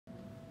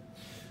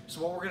So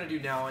what we're gonna do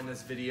now in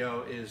this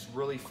video is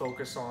really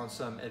focus on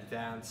some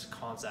advanced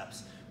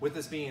concepts. With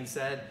this being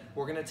said,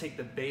 we're gonna take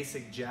the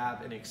basic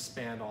jab and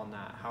expand on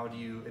that. How do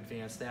you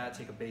advance that?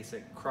 Take a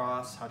basic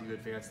cross, how do you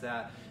advance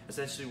that?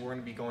 Essentially, we're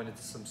gonna be going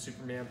into some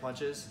Superman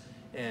punches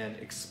and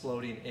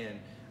exploding in.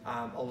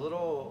 A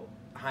little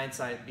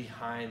hindsight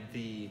behind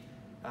the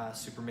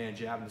Superman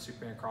jab and the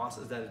Superman cross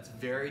is that it's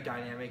very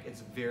dynamic,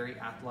 it's very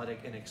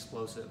athletic and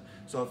explosive.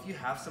 So if you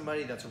have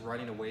somebody that's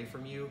running away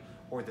from you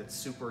or that's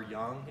super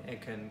young and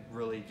can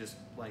really just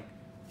like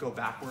go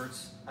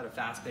backwards at a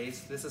fast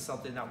pace, this is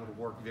something that would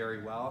work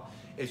very well.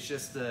 It's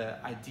just the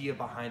idea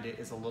behind it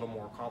is a little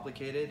more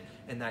complicated,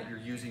 and that you're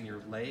using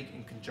your leg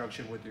in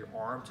conjunction with your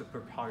arm to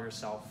propel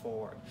yourself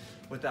forward.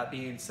 With that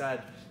being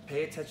said,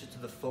 pay attention to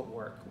the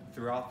footwork.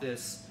 Throughout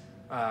this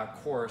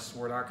course,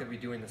 we're not going to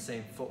be doing the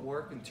same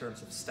footwork in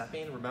terms of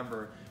stepping.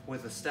 Remember,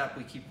 with a step,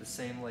 we keep the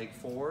same leg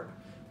forward.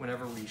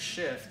 Whenever we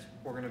shift,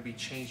 we're going to be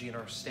changing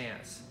our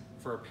stance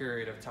for a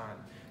period of time.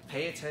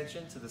 Pay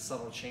attention to the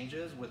subtle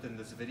changes within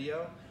this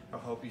video. I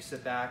hope you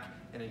sit back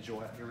and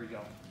enjoy it. Here we go.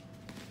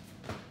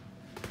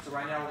 So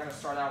right now we're going to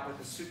start out with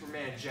the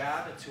Superman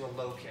jab into a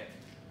low kick.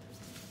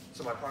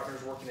 So my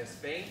partner's working his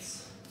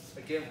feints.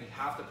 Again, we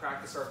have to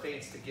practice our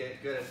feints to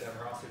get good at them,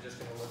 or else they're just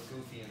going to look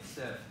goofy and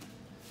stiff.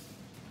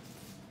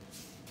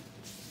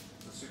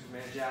 So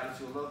Superman jab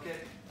into a low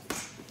kick.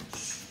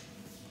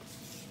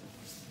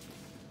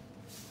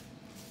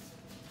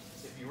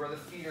 If you are the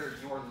feeder,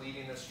 you are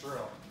leading this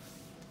drill.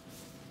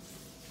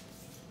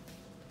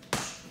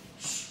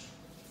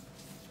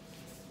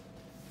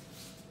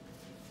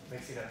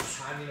 Mixing up the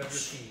timing of your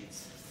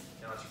feeds.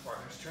 Now it's your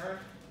partner's turn.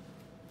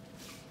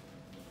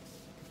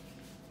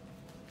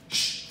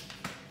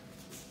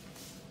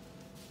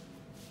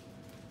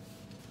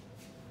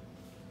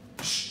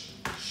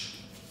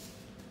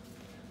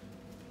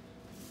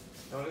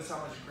 Notice how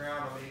much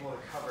ground I'm able to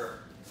cover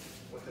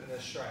within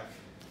this strike.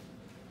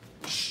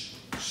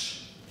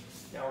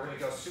 Now we're going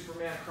to go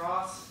Superman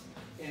cross,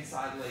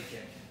 inside leg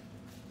kick.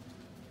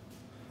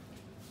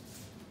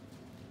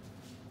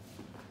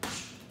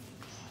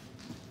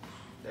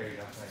 There you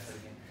go, nice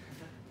again.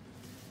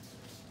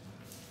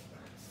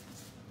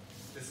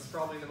 This is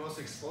probably the most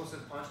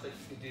explosive punch that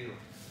you could do.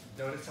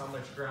 Notice how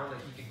much ground that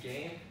he could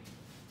gain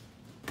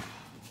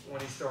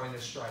when he's throwing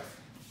this strike.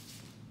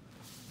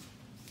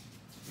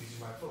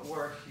 Using my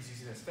footwork, he's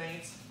using his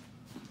feints.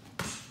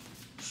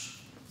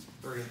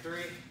 3 and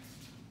 3.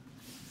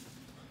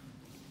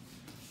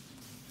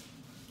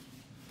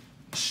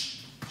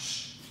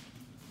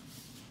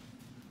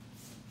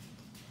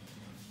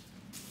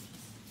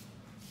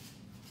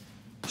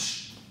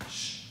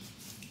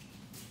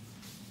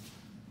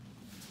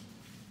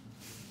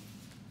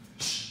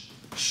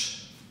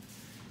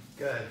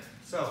 Good.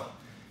 So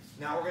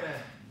now we're going to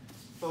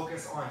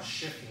focus on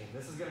shifting.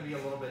 This is going to be a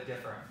little bit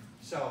different.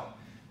 So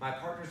my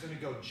partner's going to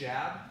go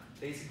jab,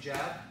 basic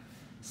jab,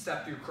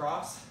 step through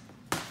cross,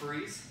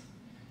 freeze.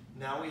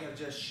 Now we have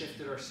just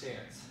shifted our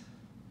stance.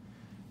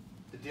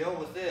 The deal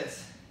with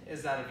this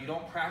is that if you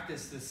don't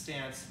practice this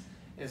stance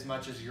as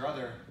much as your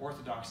other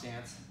orthodox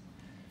stance,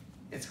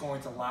 it's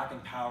going to lack in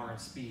power and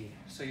speed.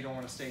 So you don't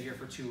want to stay here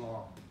for too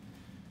long.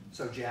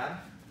 So jab,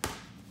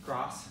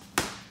 cross.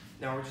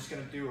 Now we're just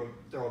going to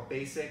throw a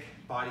basic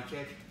body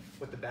kick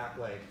with the back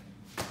leg.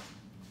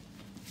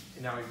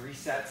 And now he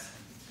resets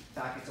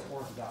back into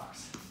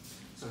orthodox.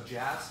 So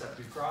jab, step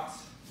through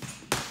cross.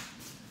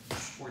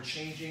 We're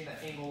changing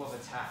the angle of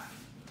attack.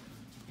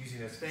 Using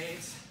his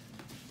feints,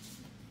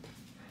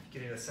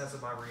 getting a sense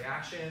of my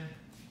reaction.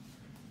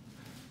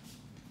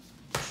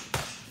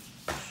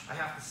 I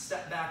have to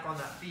step back on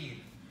that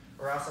feed,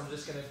 or else I'm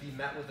just going to be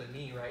met with a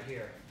knee right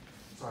here.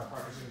 So our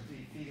partner's going to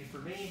be feeding for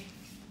me.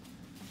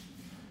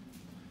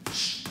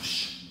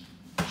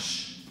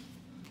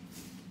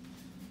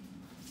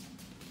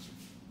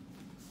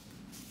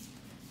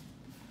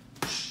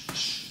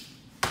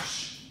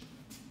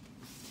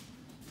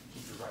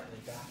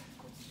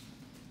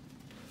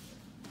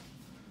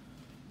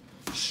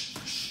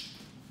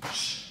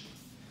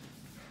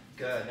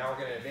 Good, now we're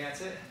going to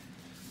advance it.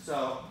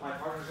 So my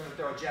partner's going to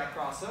throw a jab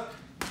cross hook.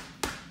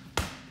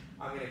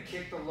 I'm going to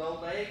kick the low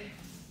leg,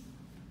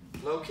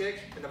 low kick,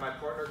 and then my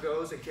partner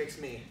goes and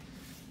kicks me.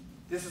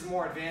 This is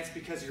more advanced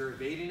because you're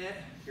evading it,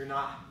 you're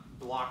not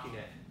blocking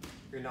it,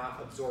 you're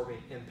not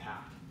absorbing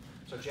impact.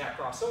 So jab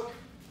cross hook,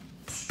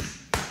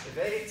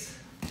 evades,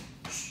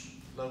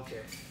 low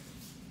kick.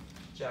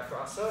 Jab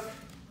cross hook,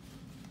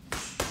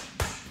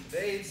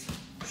 evades,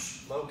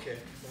 low kick.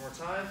 One more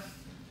time,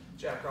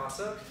 jab cross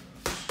hook,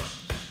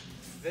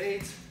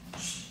 evades,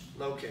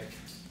 low kick.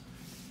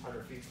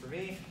 100 feet for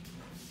me.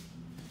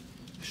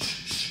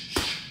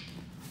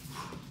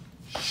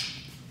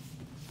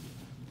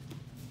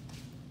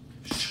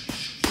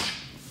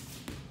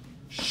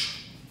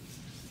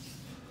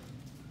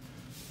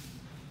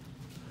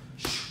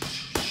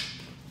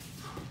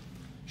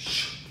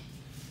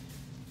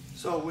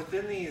 So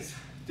within these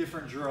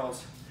different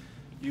drills,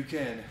 you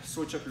can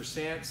switch up your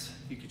stance,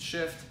 you could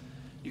shift,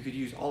 you could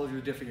use all of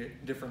your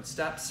different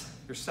steps,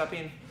 your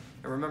stepping,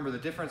 And remember, the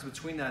difference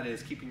between that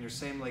is keeping your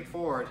same leg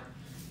forward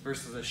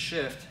versus a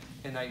shift,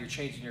 and that you're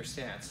changing your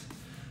stance.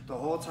 The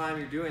whole time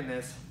you're doing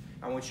this,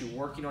 I want you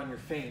working on your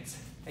feints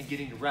and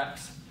getting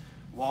reps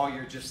while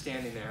you're just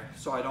standing there.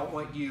 So I don't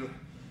want you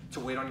to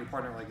wait on your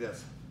partner like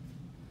this.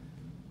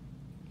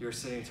 You're a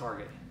sitting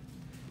target.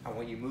 I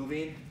want you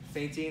moving,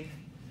 feinting,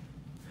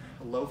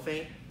 a low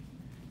feint,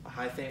 a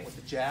high feint with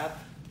a jab,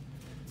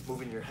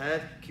 moving your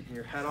head, keeping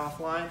your head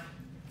offline,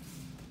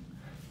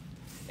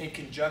 in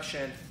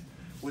conjunction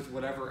with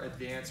whatever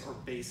advanced or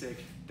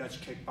basic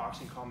Dutch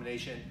kickboxing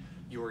combination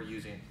you're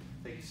using.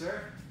 Thank you,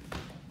 sir.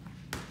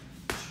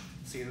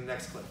 See you in the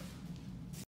next clip.